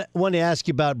want to ask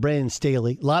you about Brandon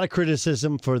Staley. A lot of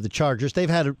criticism for the Chargers. They've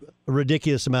had a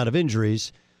ridiculous amount of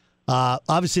injuries.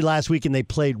 Obviously, last weekend they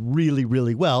played really,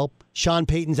 really well. Sean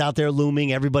Payton's out there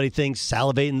looming. Everybody thinks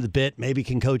salivating the bit, maybe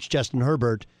can coach Justin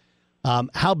Herbert.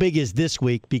 How big is this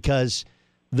week? Because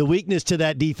the weakness to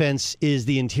that defense is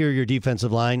the interior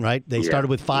defensive line, right? They started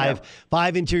with five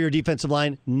interior defensive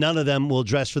line. None of them will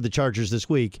dress for the Chargers this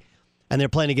week, and they're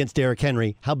playing against Derrick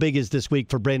Henry. How big is this week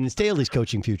for Brandon Staley's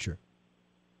coaching future?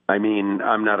 I mean,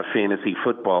 I'm not a fantasy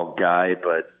football guy,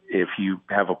 but if you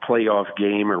have a playoff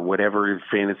game or whatever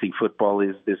fantasy football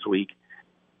is this week,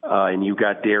 and you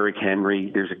got Derrick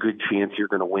Henry, there's a good chance you're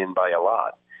going to win by a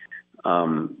lot.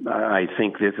 I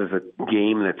think this is a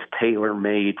game that's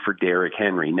tailor-made for Derrick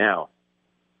Henry. Now,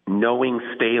 knowing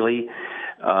Staley,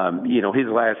 his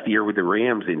last year with the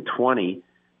Rams in 20, he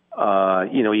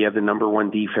had the number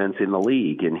one defense in the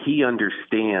league, and he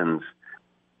understands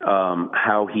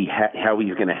how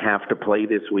he's going to have to play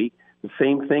this week. The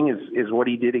same thing is what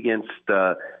he did against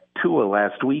Tua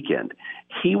last weekend.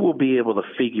 He will be able to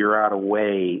figure out a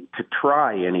way to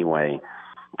try anyway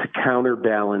to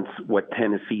counterbalance what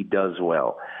Tennessee does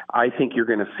well. I think you're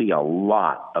going to see a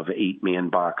lot of 8-man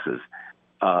boxes,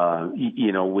 with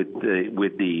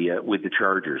the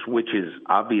Chargers, which is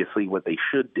obviously what they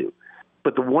should do.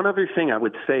 But the one other thing I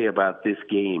would say about this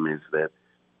game is that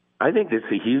I think this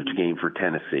is a huge game for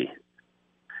Tennessee.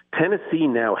 Tennessee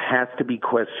now has to be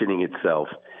questioning itself.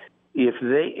 If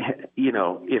they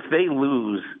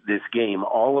lose this game,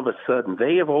 all of a sudden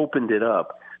they have opened it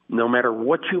up. No matter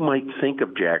what you might think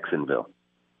of Jacksonville,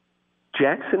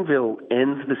 Jacksonville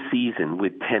ends the season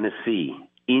with Tennessee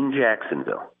in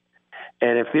Jacksonville.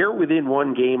 And if they're within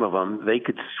one game of them, they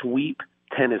could sweep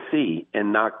Tennessee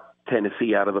and knock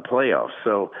Tennessee out of the playoffs.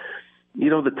 So,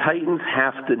 the Titans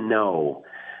have to know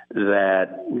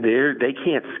that they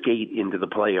can't skate into the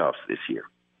playoffs this year.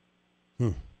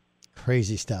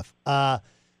 Crazy stuff.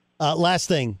 Last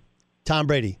thing, Tom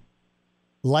Brady,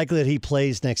 likely that he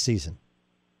plays next season.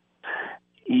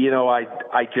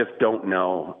 I just don't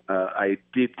know. I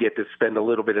did get to spend a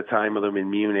little bit of time with him in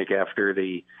Munich after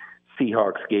the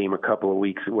Seahawks game a couple of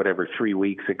weeks, 3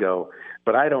 weeks ago.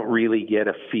 But I don't really get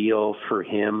a feel for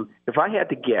him. If I had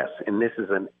to guess, and this is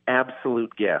an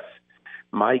absolute guess,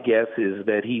 my guess is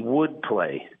that he would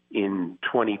play in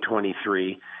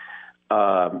 2023.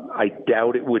 I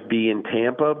doubt it would be in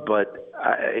Tampa, but,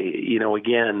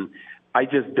 again, I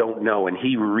just don't know, and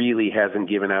he really hasn't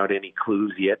given out any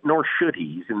clues yet, nor should he.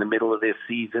 He's in the middle of this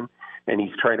season, and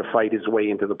he's trying to fight his way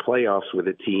into the playoffs with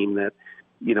a team that,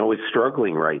 is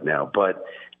struggling right now. But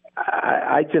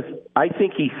I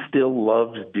think he still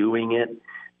loves doing it,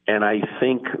 and I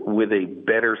think with a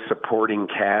better supporting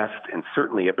cast and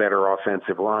certainly a better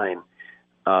offensive line,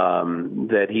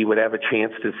 that he would have a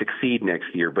chance to succeed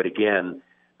next year. But again,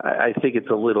 I think it's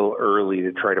a little early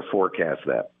to try to forecast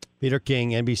that. Peter King,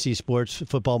 NBC Sports,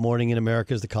 Football Morning in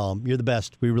America is the column. You're the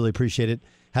best. We really appreciate it.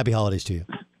 Happy holidays to you.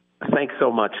 Thanks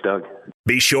so much, Doug.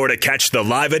 Be sure to catch the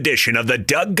live edition of the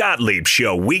Doug Gottlieb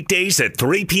Show weekdays at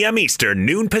 3 p.m. Eastern,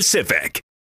 noon Pacific.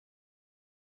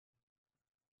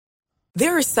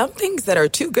 There are some things that are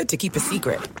too good to keep a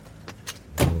secret.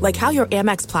 Like how your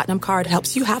Amex Platinum card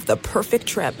helps you have the perfect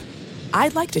trip.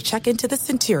 I'd like to check into the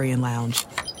Centurion Lounge.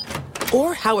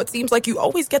 Or how it seems like you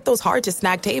always get those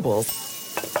hard-to-snag tables.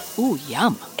 Ooh,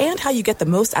 yum. And how you get the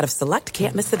most out of select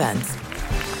can't-miss events.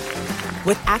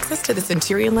 With access to the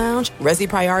Centurion Lounge, Resi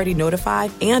Priority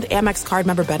Notified, and Amex card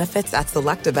member benefits at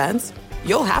select events,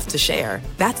 you'll have to share.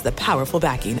 That's the powerful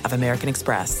backing of American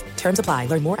Express. Terms apply.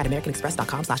 Learn more at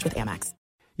americanexpress.com/withAmex.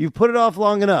 You've put it off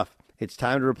long enough. It's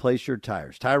time to replace your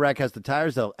tires. Tire Rack has the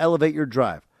tires that'll elevate your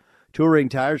drive. Touring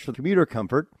tires for commuter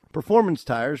comfort, performance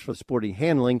tires for sporty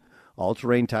handling,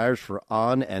 all-terrain tires for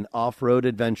on- and off-road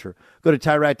adventure. Go to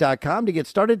TireRack.com to get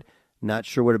started. Not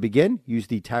sure where to begin? Use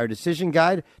the Tire Decision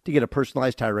Guide to get a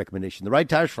personalized tire recommendation. The right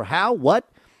tires for how, what,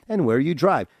 and where you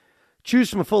drive. Choose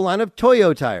from a full line of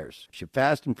Toyo tires. Ship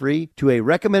fast and free to a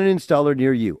recommended installer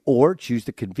near you. Or choose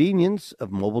the convenience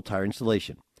of mobile tire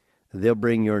installation. They'll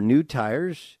bring your new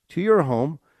tires to your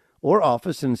home or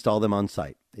office and install them on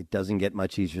site. It doesn't get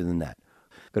much easier than that.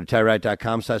 Go to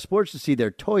TireRack.com/sports to see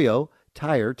their Toyo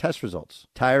tire test results,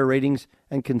 tire ratings,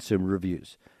 and consumer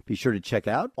reviews. Be sure to check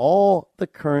out all the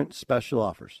current special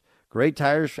offers. Great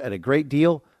tires at a great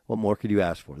deal. What more could you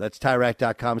ask for? That's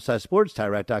TireRack.com/sports,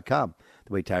 TireRack.com,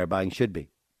 the way tire buying should be.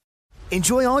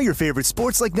 Enjoy all your favorite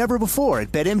sports like never before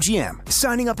at BetMGM.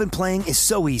 Signing up and playing is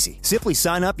so easy. Simply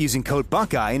sign up using code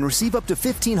Buckeye and receive up to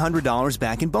 $1,500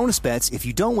 back in bonus bets if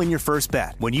you don't win your first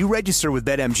bet. When you register with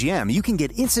BetMGM, you can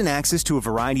get instant access to a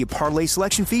variety of parlay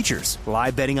selection features,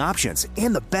 live betting options,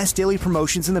 and the best daily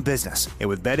promotions in the business. And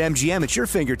with BetMGM at your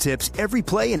fingertips, every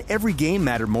play and every game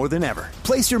matter more than ever.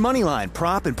 Place your moneyline,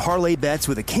 prop, and parlay bets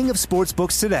with the king of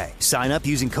sportsbooks today. Sign up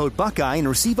using code Buckeye and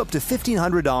receive up to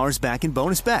 $1,500 back in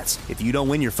bonus bets if you don't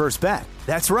win your first bet.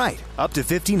 That's right, up to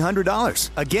 $1,500.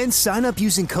 Again, sign up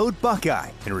using code Buckeye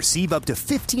and receive up to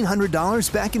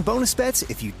 $1,500 back in bonus bets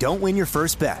if you don't win your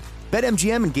first bet.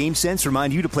 BetMGM and GameSense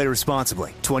remind you to play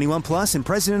responsibly. 21 plus and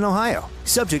present in Ohio.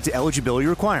 Subject to eligibility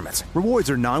requirements.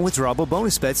 Rewards are non-withdrawable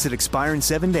bonus bets that expire in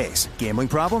 7 days. Gambling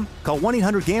problem? Call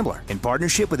 1-800-GAMBLER in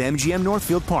partnership with MGM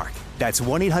Northfield Park. That's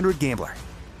 1-800-GAMBLER.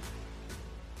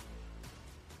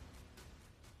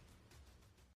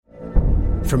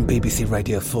 From BBC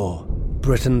Radio 4,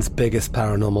 Britain's biggest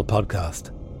paranormal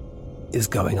podcast is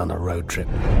going on a road trip.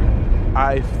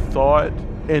 I thought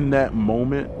in that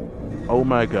moment, oh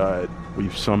my God,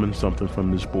 we've summoned something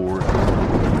from this board.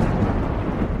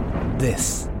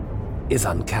 This is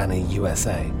Uncanny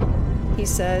USA. He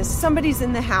says, somebody's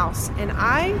in the house, and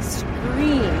I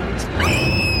screamed.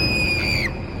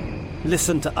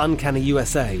 Listen to Uncanny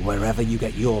USA wherever you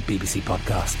get your BBC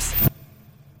podcasts,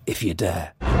 if you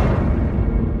dare.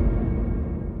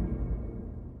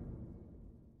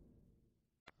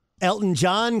 Elton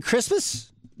John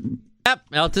Christmas? Yep,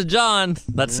 Elton John.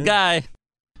 That's the guy.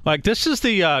 Like, this is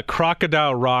the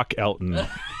Crocodile Rock Elton.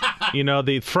 You know,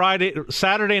 the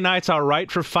Saturday nights are right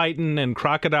for fighting, and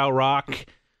Crocodile Rock,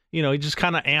 you know, he just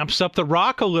kind of amps up the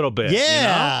rock a little bit. Yeah. You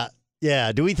know?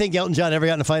 Yeah. Do we think Elton John ever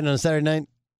got in a fight on a Saturday night?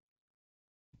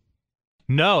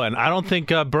 No, and I don't think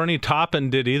Bernie Taupin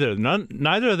did either.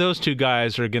 Neither of those two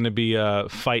guys are going to be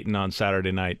fighting on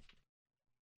Saturday night.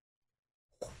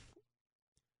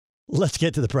 Let's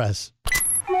get to the press.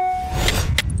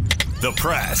 The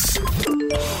press.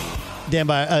 Dan,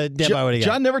 what do you got?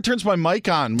 John never turns my mic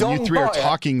on when you three are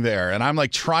talking there, and I'm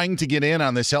like trying to get in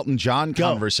on this Elton John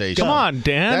conversation. Come on,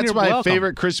 Dan. That's you're my welcome.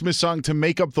 favorite Christmas song to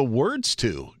make up the words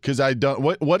to, because I don't.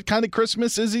 What kind of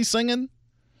Christmas is he singing?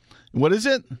 What is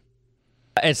it?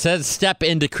 It says "Step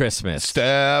into Christmas."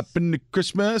 Step into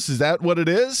Christmas. Is that what it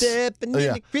is? Step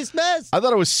into Christmas. I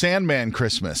thought it was Sandman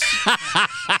Christmas. I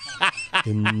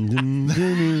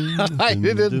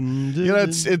didn't. You know,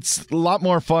 it's a lot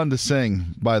more fun to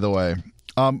sing. By the way,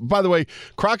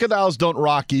 crocodiles don't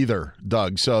rock either,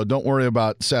 Doug. So don't worry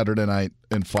about Saturday night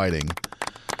and fighting.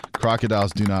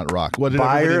 Crocodiles do not rock. What, did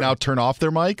everybody now turn off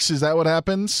their mics? Is that what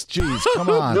happens? Jeez, come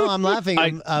on. No, I'm laughing.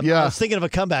 I was thinking of a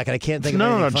comeback, and I can't think of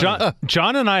anything funny.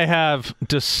 John and I have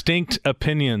distinct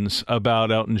opinions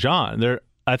about Elton John.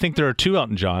 I think there are two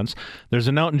Elton Johns. There's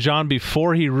an Elton John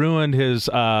before he ruined his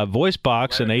voice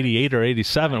box in 88 or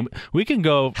 87. We can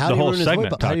go the whole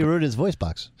segment. How do you ruin his voice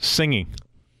box? Singing.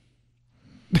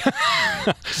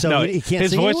 So no, he can't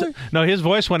his sing voice. anymore? No, his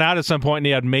voice went out at some point, and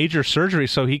he had major surgery,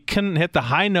 so he couldn't hit the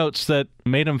high notes that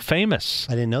made him famous.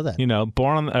 I didn't know that. You know,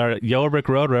 Born on Yellow Brick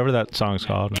Road, whatever that song's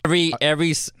called. Every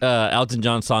Elton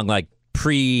John song, like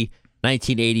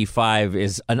pre-1985,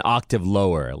 is an octave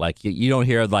lower. Like you don't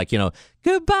hear like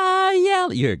goodbye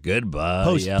yellow. You're goodbye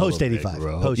post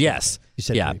 85. Yes, you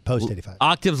said post 85.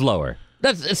 Octaves lower.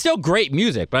 It's still great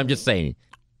music, but I'm just saying.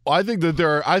 I think that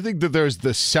there's the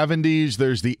 70s,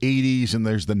 there's the 80s, and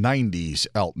there's the 90s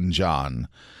Elton John.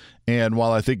 And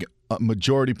while I think a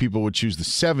majority of people would choose the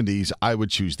 70s, I would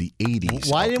choose the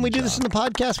 80s. Why didn't we do this in the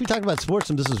podcast? We talked about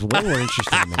sports, and this is way more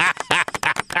interesting to me.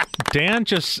 Dan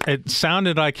it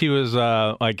sounded like he was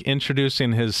like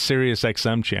introducing his Sirius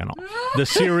XM channel. The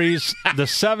series, the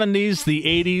 70s, the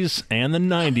 80s, and the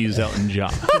 90s Elton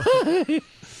John.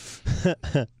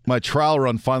 My trial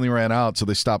run finally ran out, so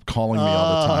they stopped calling me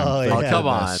all the time. Oh, come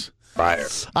on. Fire.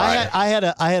 I had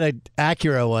an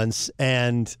Acura once,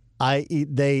 and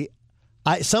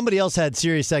somebody else had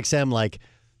Sirius XM like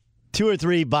 2 or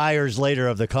 3 buyers later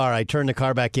of the car. I turned the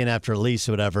car back in after a lease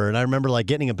or whatever, and I remember like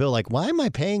getting a bill like, why am I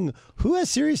paying? Who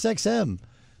has Sirius XM?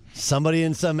 Somebody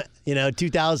in some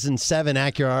 2007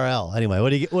 Acura RL.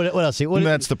 Anyway, what else?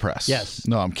 That's the press. Yes.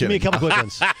 No, I'm kidding. Give me a couple quick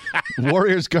ones.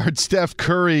 Warriors guard Steph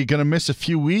Curry going to miss a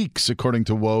few weeks, according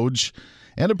to Woj.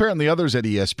 And apparently others at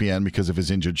ESPN, because of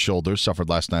his injured shoulder, suffered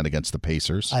last night against the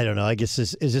Pacers. I don't know. I guess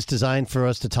is this designed for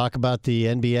us to talk about the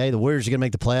NBA? The Warriors are going to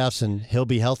make the playoffs, and he'll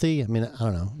be healthy? I mean, I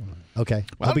don't know. Okay.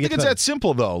 I don't think it's that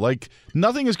simple, though. Like,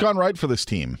 nothing has gone right for this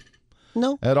team.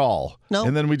 No. At all. No.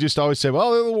 And then we just always say,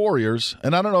 well, they're the Warriors.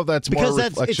 And I don't know if that's more a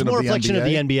reflection of the NBA. It's more a reflection of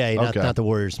the NBA, not the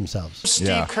Warriors themselves.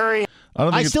 Steve Curry.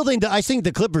 I think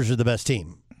the Clippers are the best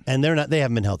team, and they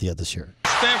haven't been healthy yet this year.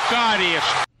 Steph Curry.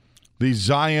 The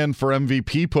Zion for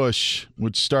MVP push,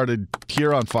 which started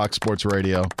here on Fox Sports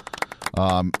Radio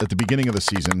at the beginning of the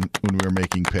season when we were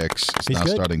making picks, is now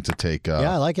starting to take.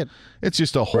 I like it. It's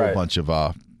just a whole bunch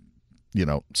of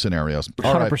scenarios.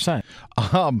 100%.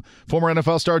 Former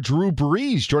NFL star Drew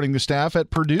Brees joining the staff at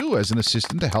Purdue as an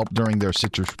assistant to help during their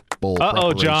Citrus Bowl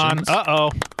preparations.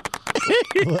 John.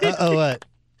 What?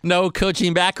 No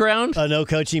coaching background? No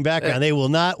coaching background. They will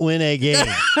not win a game.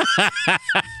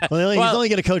 He's only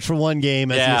going to coach for one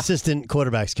game as the assistant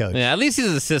quarterback's coach. Yeah, at least he's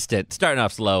an assistant. Starting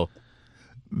off slow.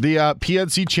 The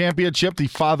PNC Championship, the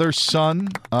father-son,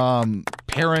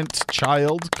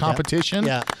 parent-child competition,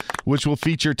 which will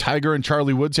feature Tiger and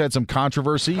Charlie Woods, had some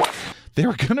controversy. They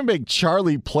were going to make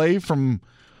Charlie play from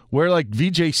where,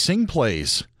 Vijay Singh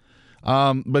plays.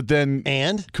 But then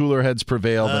cooler heads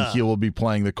prevailed, and he will be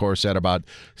playing the course at about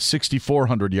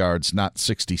 6,400 yards, not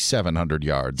 6,700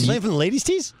 yards. Playing from the ladies'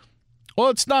 tees? Well,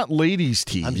 it's not ladies'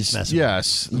 tees. I'm just messing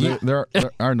with There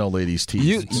are no ladies'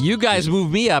 tees. You guys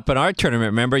moved me up in our tournament,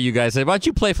 remember? You guys said, why don't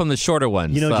you play from the shorter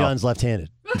ones? John's left-handed.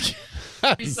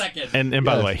 And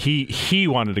by the way, he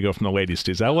wanted to go from the ladies'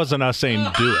 tees. That wasn't us saying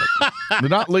do it. They're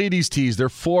not ladies' tees. They're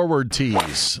forward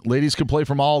tees. Ladies can play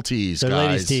from all tees, They're guys.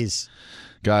 ladies' tees.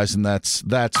 Guys, and that's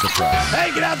the press.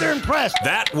 Hey, get out there and press.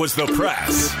 That was the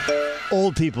press.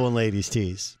 Old people in ladies'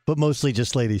 tees, but mostly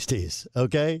just ladies' tees,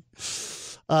 okay?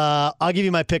 I'll give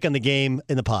you my pick on the game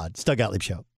in the pod. Doug Gottlieb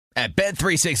Show. At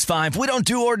Bet365, we don't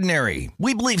do ordinary.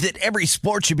 We believe that every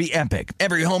sport should be epic.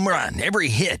 Every home run, every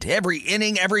hit, every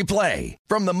inning, every play.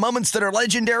 From the moments that are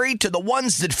legendary to the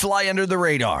ones that fly under the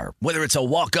radar. Whether it's a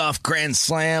walk-off grand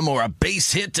slam or a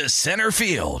base hit to center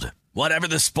field. Whatever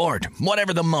the sport,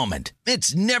 whatever the moment,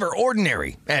 it's never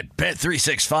ordinary at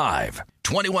Bet365.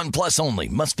 21 plus only.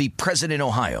 Must be present in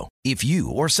Ohio. If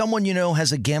you or someone you know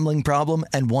has a gambling problem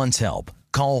and wants help,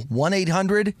 call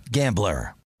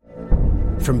 1-800-GAMBLER.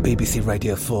 From BBC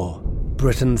Radio 4,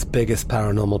 Britain's biggest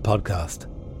paranormal podcast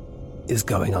is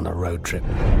going on a road trip.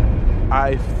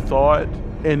 I thought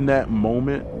in that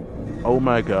moment, oh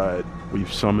my God,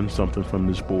 we've summoned something from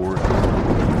this board.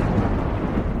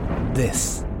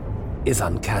 This is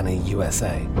Uncanny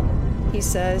USA. He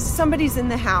says, somebody's in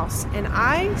the house, and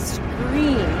I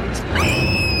screamed.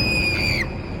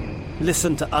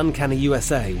 Listen to Uncanny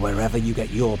USA wherever you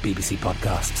get your BBC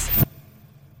podcasts,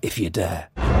 if you dare.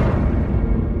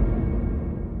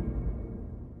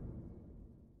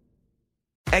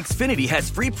 Xfinity has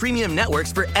free premium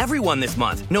networks for everyone this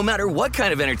month, no matter what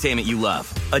kind of entertainment you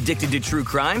love. Addicted to true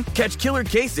crime? Catch killer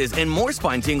cases and more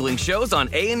spine-tingling shows on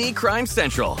A&E Crime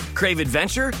Central. Crave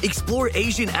adventure? Explore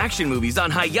Asian action movies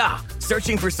on Hi-YAH.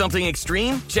 Searching for something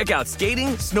extreme? Check out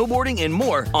skating, snowboarding, and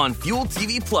more on Fuel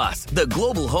TV Plus, the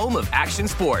global home of action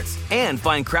sports. And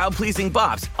find crowd-pleasing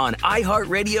bops on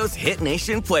iHeartRadio's Hit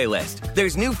Nation playlist.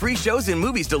 There's new free shows and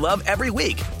movies to love every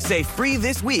week. Say free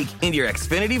this week in your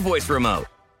Xfinity voice remote.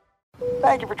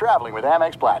 Thank you for traveling with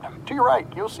Amex Platinum. To your right,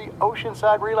 you'll see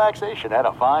oceanside relaxation at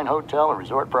a fine hotel and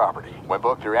resort property. When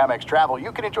booked through Amex Travel,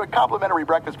 you can enjoy complimentary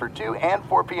breakfast for 2 and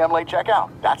 4 p.m. late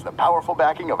checkout. That's the powerful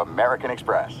backing of American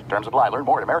Express. Terms apply. Learn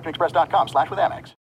more at americanexpress.com/withAmex.